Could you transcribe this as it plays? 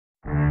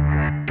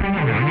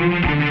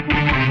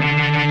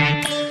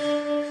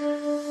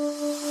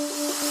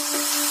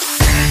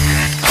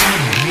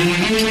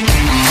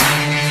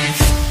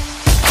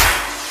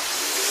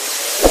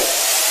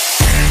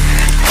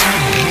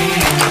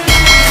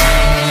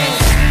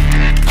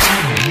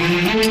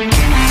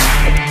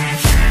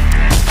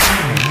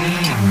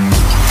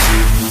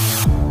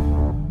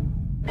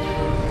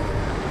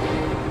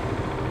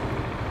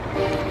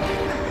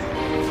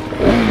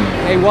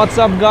What's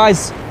up,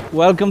 guys?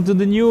 Welcome to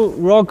the new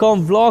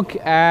Rock-On vlog,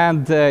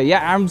 and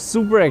yeah, I'm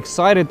super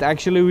excited.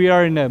 Actually, we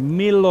are in the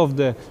middle of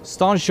the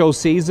stunt show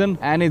season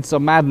and it's a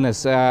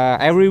madness.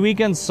 Every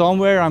weekend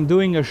somewhere I'm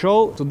doing a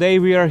show. Today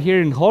we are here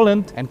in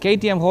Holland, and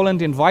KTM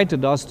Holland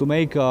invited us to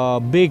make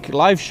a big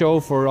live show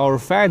for our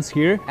fans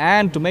here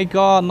and to make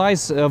a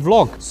nice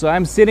vlog. So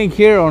I'm sitting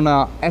here on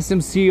a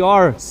Smc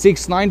R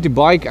 690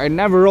 bike. I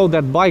never rode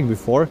that bike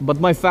before, but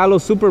my fellow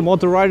super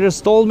motor riders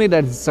told me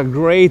that it's a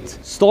great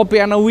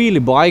stoppy and a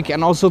wheelie bike,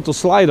 and also to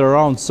slide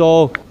around.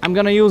 So I'm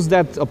gonna use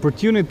that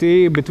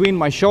opportunity between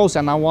my shows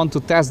and I want to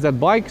test that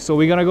bike. So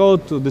we're gonna go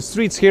to the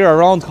streets here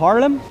around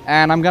Haarlem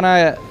and I'm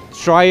gonna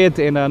try it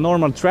in a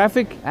normal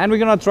traffic, and we're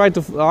gonna try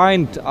to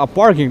find a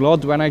parking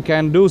lot when I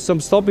can do some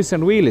stoppies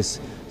and wheelies.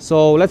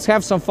 So let's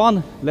have some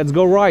fun. Let's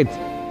go ride.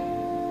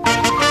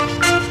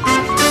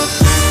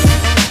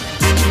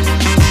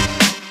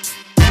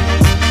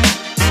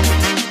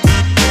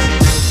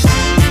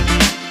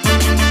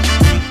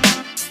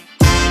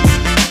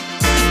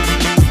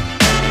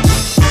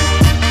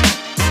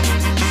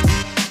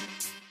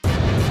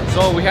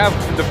 So we have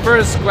the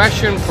first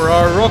question for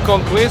our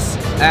Rock-On quiz,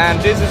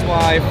 and this is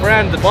my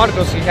friend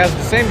Bartos. He has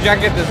the same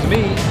jacket as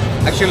me.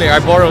 Actually, I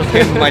borrowed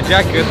him my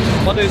jacket.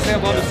 What do you say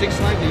about the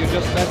 690? You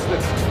just tested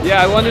it?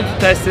 Yeah, I wanted to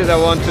test it. I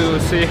want to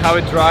see how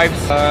it drives.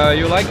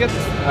 You like it?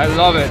 I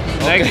love it.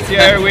 Okay. Next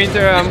year,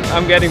 winter,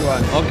 I'm getting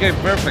one. Okay,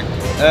 perfect.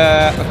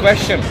 A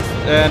question.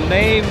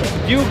 Name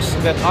Dukes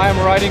that I am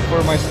riding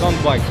for my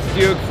stunt bike.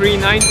 Duke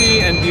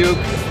 390 and Duke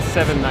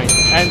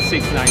 790 and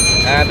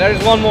 690. And there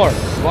is one more.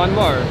 One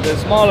more. The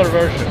smaller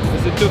version.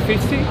 Is it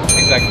 250?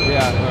 Exactly.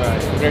 Yeah,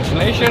 alright.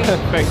 Congratulations.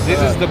 Thanks. This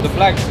is the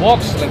black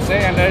box, let's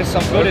say, and there is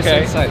some goodies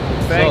Okay. inside.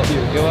 Thank So,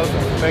 you. You're welcome.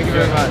 Thank you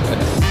very much.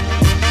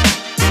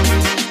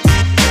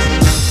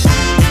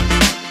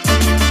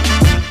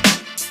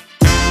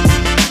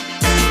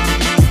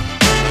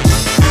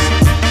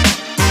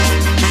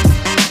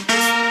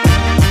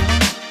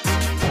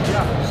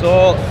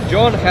 So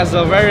John has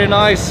a very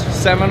nice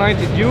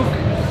 790 Duke.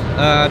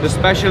 The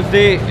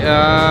specialty,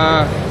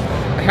 I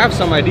have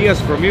some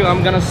ideas from you.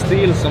 I'm gonna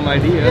steal some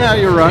ideas. Yeah,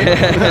 you're right.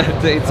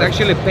 It's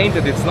actually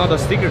painted, it's not a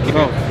sticker kit.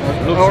 No,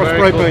 Looks or very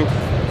spray cool. paint.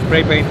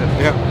 Spray painted.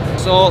 Yeah.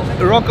 So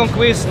Rock-On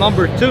quiz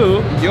number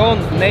 2. John,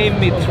 name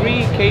me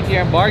 3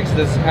 KTM bikes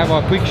that have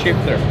a quick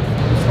shifter.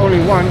 It's only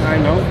one I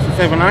know. It's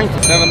a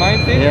 790.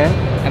 790? Yeah.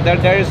 And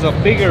there is a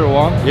bigger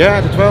one. Yeah,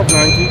 the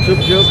 1290.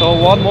 Tube Duke. So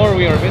one more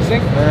we are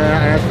missing.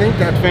 I think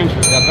the Adventure.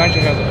 The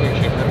Adventure has a quick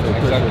shifter. That's a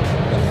quick Exactly.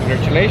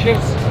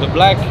 Congratulations. The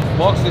black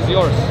box is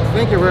yours.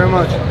 Thank you very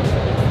much.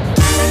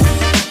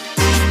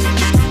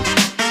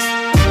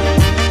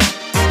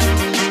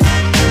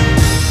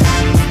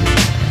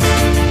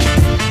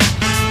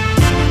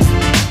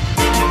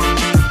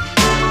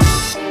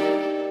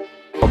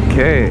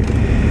 Okay.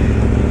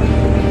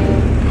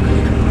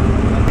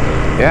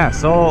 Yeah,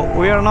 so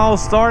we are now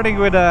starting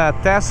with a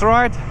test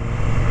ride.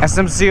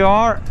 Smc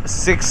R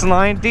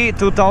 690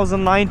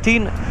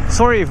 2019.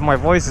 Sorry if my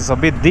voice is a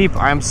bit deep.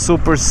 I'm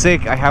super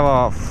sick. I have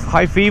a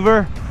high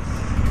fever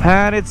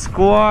and it's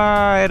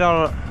quite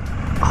a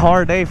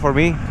hard day for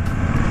me.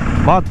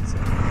 But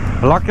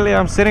luckily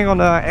I'm sitting on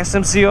the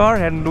Smc R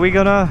and we're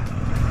gonna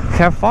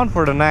have fun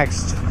for the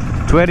next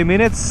 20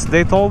 minutes,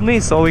 they told me.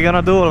 So we're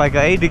gonna do like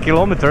 80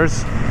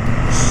 kilometers.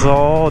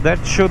 So that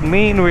should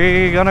mean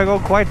we're gonna go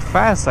quite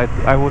fast,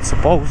 I would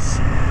suppose.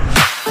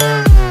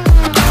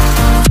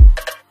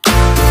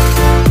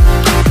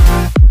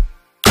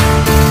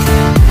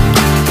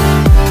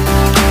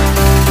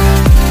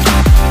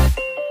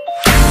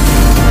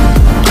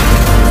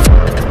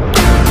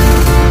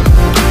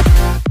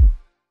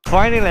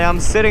 Finally, I'm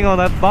sitting on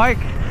that bike.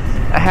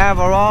 I have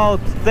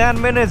around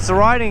 10 minutes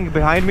riding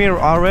behind me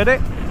already.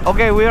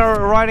 Okay, we are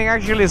riding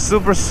actually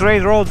super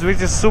straight roads,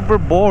 which is super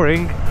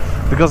boring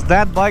because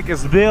that bike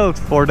is built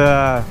for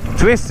the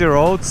twisty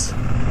roads.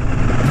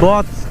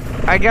 But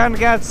I can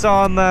get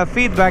some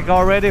feedback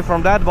already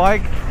from that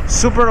bike.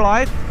 Super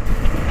light,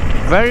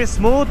 very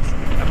smooth,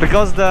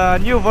 because the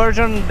new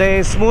version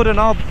they smoothen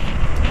up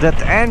that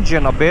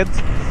engine a bit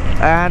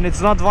and it's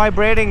not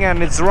vibrating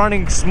and it's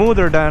running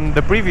smoother than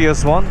the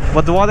previous one.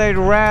 But what I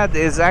read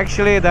is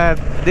actually that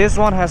this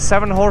one has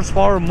 7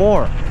 horsepower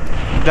more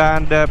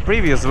than the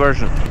previous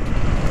version.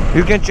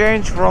 You can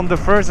change from the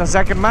first and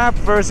second map.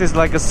 First is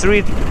like a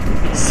street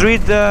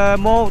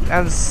mode,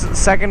 and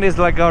second is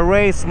like a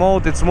race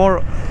mode. It's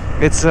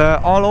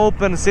all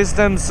open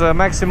systems,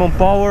 maximum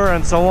power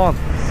and so on.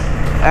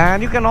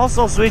 And you can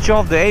also switch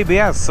off the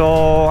ABS,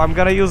 so I'm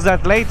gonna use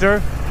that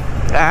later.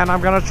 And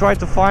I'm gonna try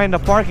to find a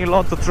parking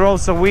lot to throw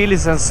some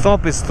wheelies and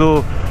stoppies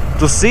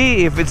to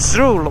see if it's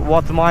true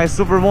what my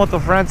supermoto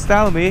friends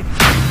tell me.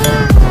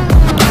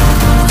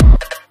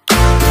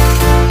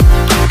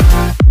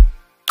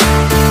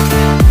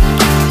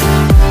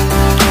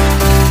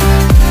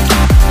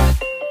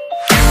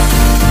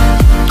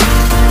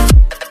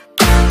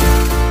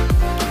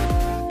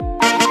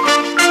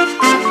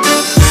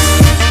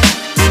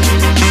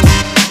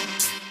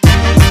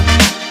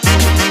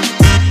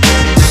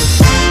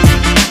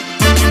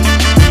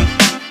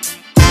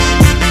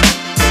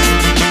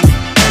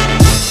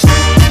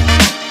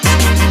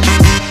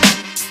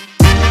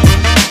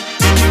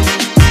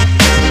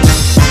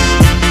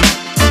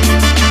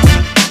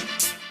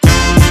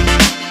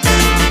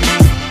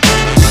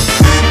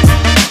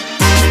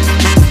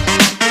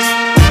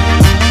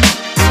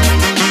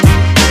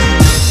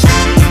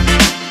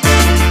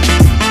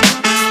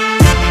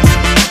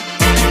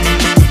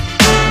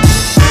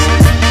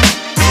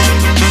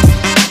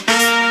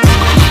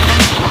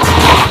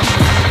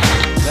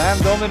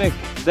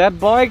 That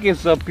bike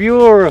is a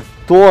pure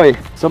toy.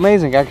 It's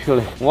amazing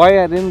actually.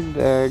 Why I didn't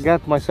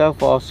get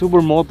myself a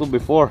supermoto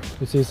before?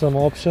 You see some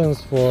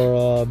options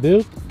for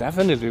build?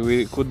 Definitely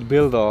we could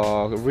build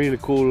a really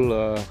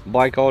cool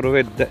bike out of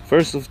it. The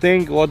first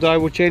thing what I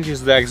would change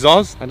is the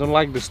exhaust. I don't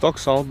like the stock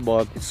sound,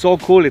 but it's so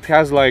cool. It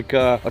has like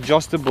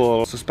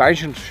adjustable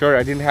suspension. Sure,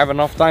 I didn't have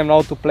enough time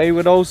now to play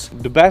with those.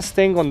 The best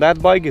thing on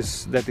that bike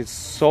is that it's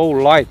so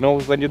light. You know,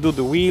 when you do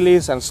the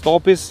wheelies and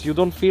stoppies, you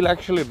don't feel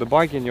actually the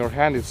bike in your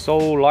hand. It's so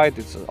light,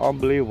 it's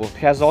unbelievable. It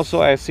has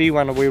also, I see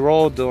when we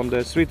rode on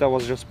the street, I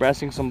was just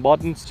pressing some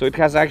buttons. So it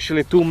has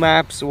actually two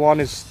maps. One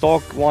is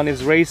stock, one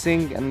is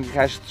racing, and it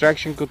has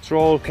traction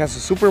control. It has a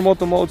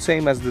supermoto mode,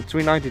 same as the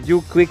 390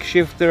 Duke, quick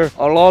shifter,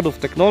 a lot of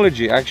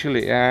technology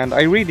actually. And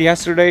I read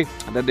yesterday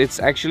that it's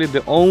actually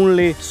the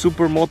only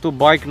supermoto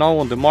bike now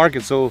on the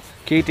market. So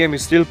KTM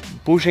is still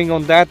pushing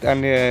on that,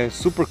 and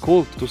super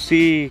cool to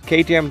see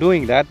KTM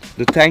doing that.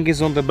 The tank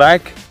is on the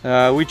back,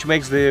 which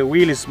makes the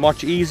wheelies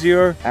much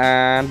easier,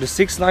 and the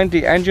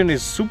 690 engine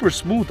is super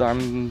smooth.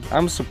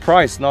 I'm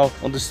surprised. Now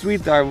on the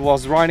street I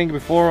was riding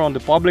before on the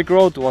public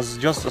road, it was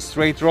just a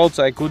straight road,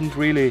 so I couldn't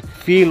really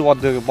feel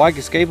what the bike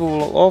is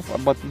capable of.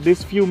 But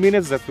these few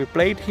minutes that we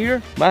played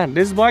here, man,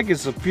 this bike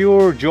is a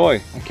pure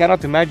joy. I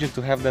cannot imagine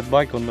to have that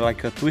bike on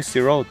like a twisty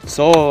road.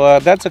 So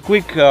that's a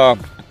quick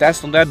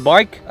test on that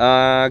bike.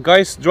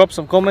 Guys, drop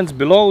some comments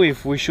below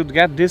if we should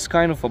get this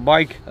kind of a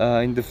bike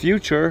in the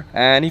future,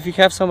 and if you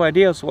have some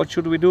ideas what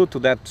should we do to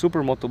that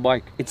supermoto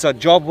bike. It's a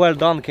job well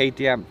done,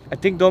 KTM. I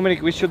think,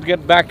 Dominic, we should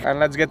get back and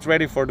let's get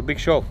ready for the big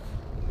show.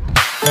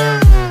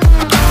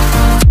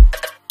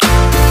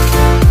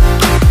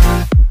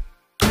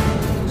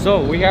 So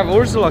we have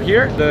Ursula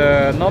here,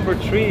 the number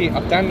 3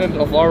 attendant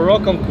of our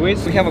Rock'em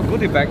quiz. We have a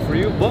goodie bag for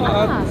you,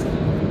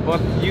 but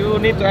you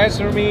need to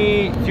answer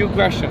me a few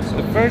questions.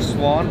 The first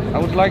one, I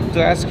would like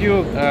to ask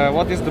you,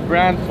 what is the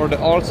brand for the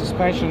all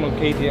suspension on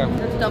KTM?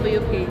 That's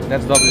WP.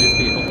 That's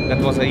WP. Oh, that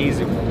was an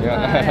easy one.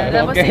 Yeah.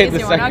 That was okay, the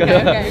easy one. second.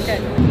 Okay.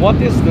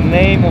 What is the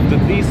name of the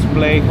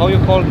display? How you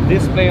call the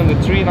display on the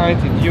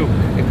 390 Duke?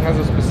 It has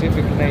a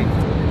specific name.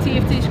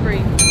 TFT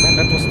screen. Man,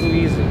 that was too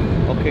easy.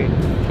 Okay.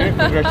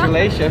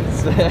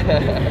 Congratulations.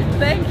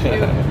 Thank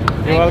you.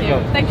 You're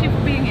welcome. Thank you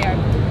for being here.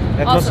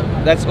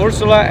 That's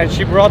Ursula, and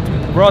she brought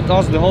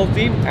us the whole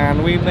team,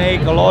 and we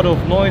make a lot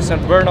of noise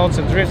and burnouts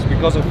and drifts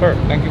because of her.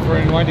 Thank you for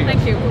inviting us.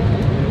 Thank you.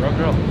 Rock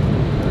girl.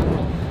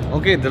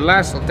 Okay, the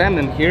last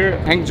attendant here,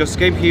 Hank just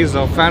came. He is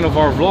a fan of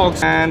our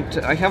vlogs, and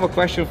I have a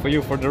question for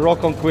you for the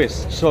Rock'em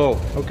quiz. So,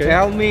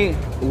 tell me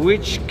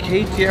which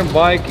KTM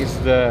bike is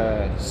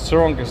the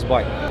strongest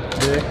bike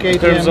in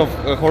terms of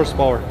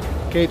horsepower?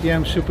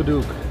 KTM Super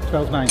Duke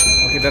 1290.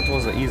 Okay, that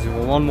was an easy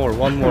one. One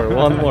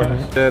more.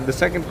 The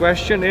second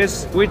question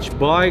is, which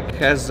bike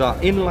has an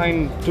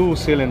inline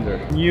 2-cylinder?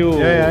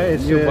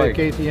 It's new bike.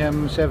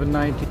 KTM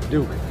 790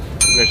 Duke.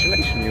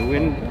 Congratulations, you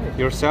win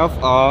yourself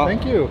a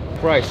Thank you.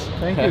 prize.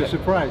 Thank you.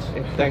 Surprise.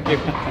 Thank you.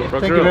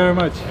 Thank you very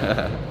much.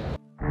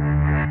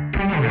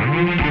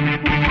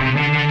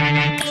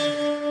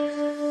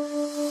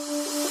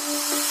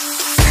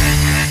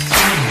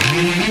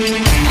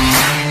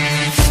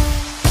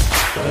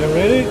 Are you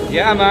ready?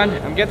 Yeah, man,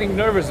 I'm getting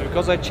nervous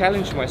because I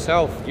challenged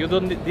myself. You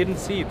didn't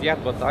see it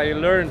yet, but I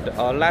learned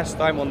last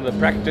time on the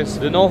practice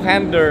the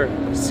no-hander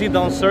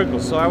sit-down circle.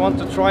 So I want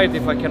to try it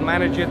if I can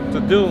manage it to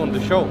do on the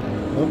show.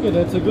 Okay,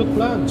 that's a good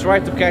plan. Try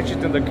to catch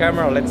it in the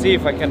camera. Let's see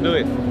if I can do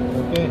it.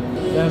 Okay,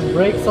 then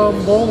break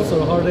some balls,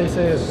 or how they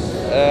say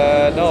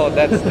it? No,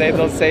 they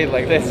don't say it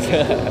like this.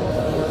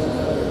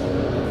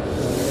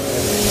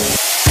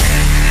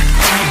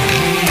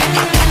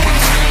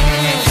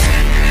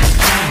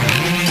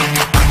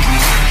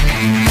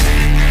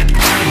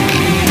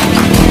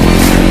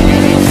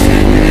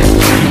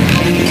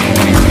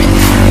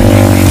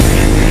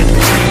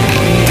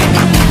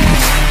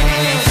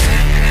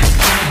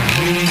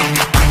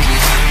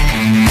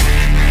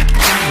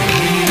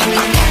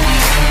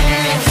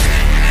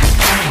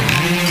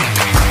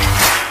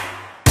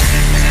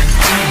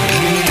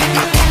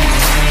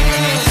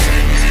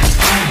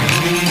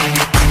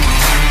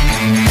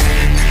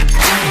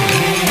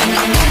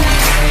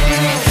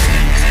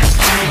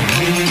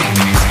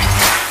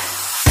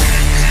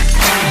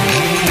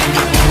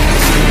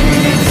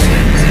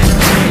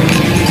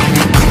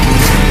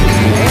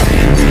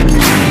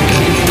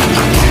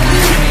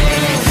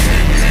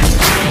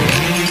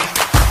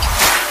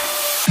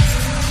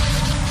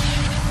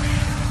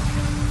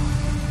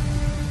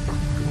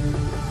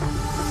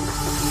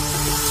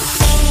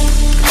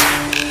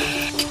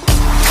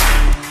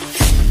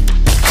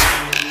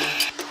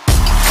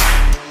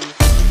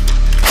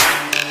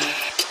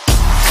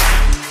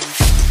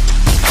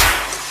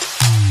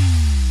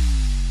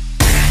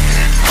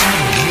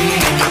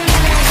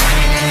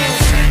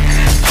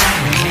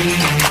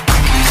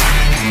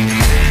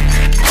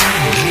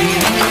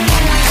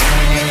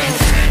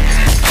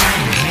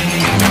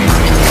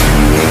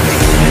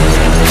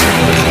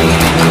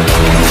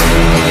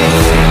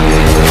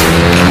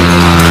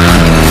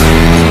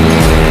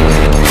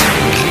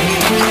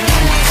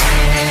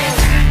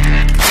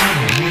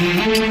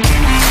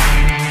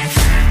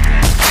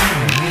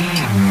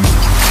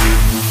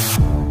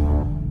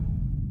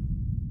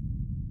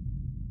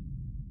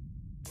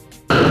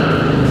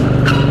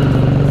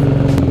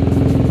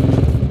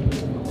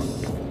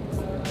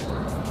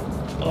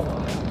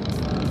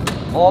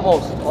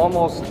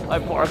 Almost I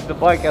parked the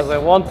bike as I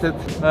wanted.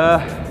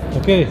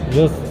 Okay,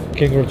 just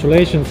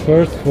congratulations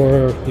first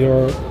for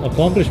your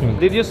accomplishment.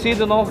 Did you see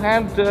the no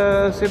hand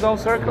sit down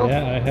circle?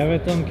 Yeah, I have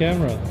it on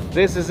camera.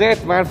 This is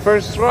it, man,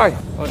 first try.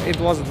 Well, it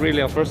wasn't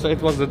really a first try,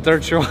 it was the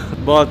third try.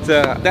 But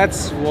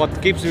that's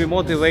what keeps me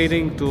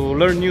motivating to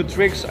learn new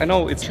tricks. I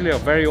know it's actually a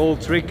very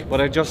old trick, but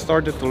I just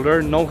started to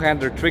learn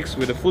no-hander tricks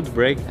with a foot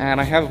brake,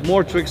 and I have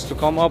more tricks to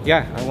come up.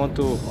 Yeah, I want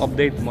to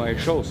update my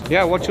shows.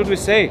 Yeah, what should we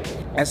say?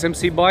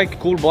 SMC bike,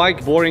 cool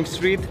bike, boring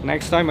street.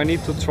 Next time I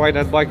need to try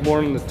that bike more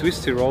on the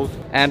twisty road.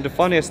 And the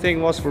funniest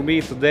thing was for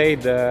me today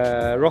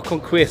the rock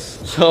on quiz.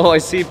 So I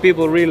see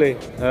people really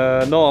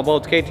know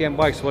about KTM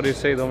bikes. What do you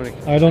say, Dominic?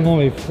 I don't know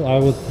if I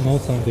would know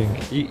something.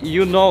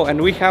 You know, and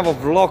we have a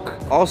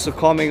vlog also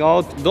coming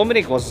out.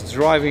 Dominic was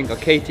driving a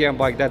KTM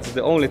bike. That's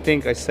the only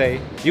thing I say.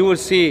 You will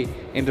see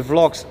in the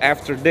vlogs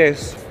after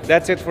this.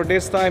 That's it for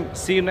this time.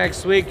 See you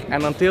next week,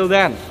 and until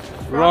then,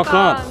 rock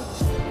on.